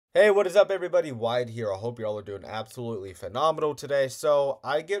Hey, what is up, everybody? Wyatt here. I hope you all are doing absolutely phenomenal today. So,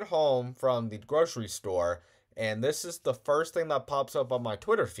 I get home from the grocery store, and this is the first thing that pops up on my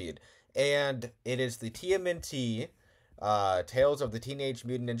Twitter feed. And it is the TMNT Tales of the Teenage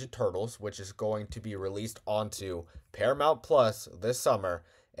Mutant Ninja Turtles, which is going to be released onto Paramount Plus this summer.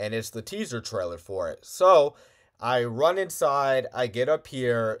 And it's the teaser trailer for it. So, I run inside, I get up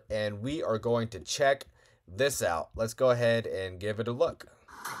here, and we are going to check this out. Let's go ahead and give it a look.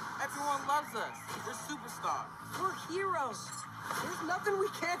 Everyone loves us. We're superstars. We're heroes. There's nothing we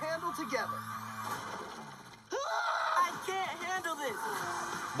can't handle together. I can't handle this.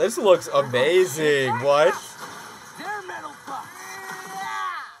 This looks amazing. What? They're metal pucks.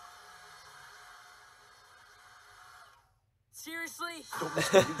 Seriously? Don't miss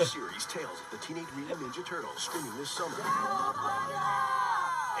the new series Tales of the Teenage Mutant Ninja Turtles streaming this summer.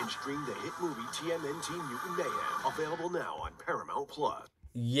 And stream the hit movie TMNT Mutant Mayhem, available now on Paramount Plus.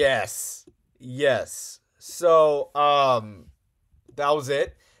 Yes. Yes. So, that was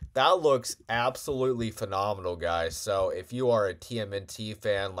it. That looks absolutely phenomenal, guys. So, if you are a TMNT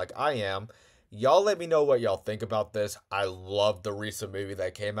fan like I am, y'all let me know what y'all think about this. I love the recent movie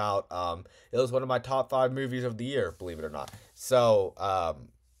that came out. It was one of my top 5 movies of the year, believe it or not. So,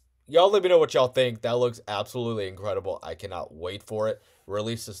 y'all let me know what y'all think. That looks absolutely incredible. I cannot wait for it.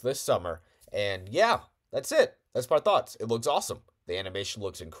 Releases this summer. And yeah, that's it. That's my thoughts. It looks awesome. The animation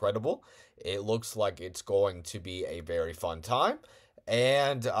looks incredible. It looks like it's going to be a very fun time.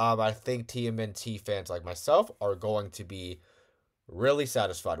 And I think TMNT fans like myself are going to be really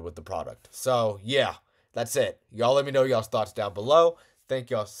satisfied with the product. So, yeah, that's it. Y'all let me know y'all's thoughts down below. Thank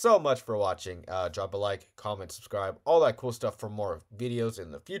y'all so much for watching. Drop a like, comment, subscribe, all that cool stuff for more videos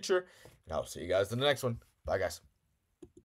in the future. And I'll see you guys in the next one. Bye, guys.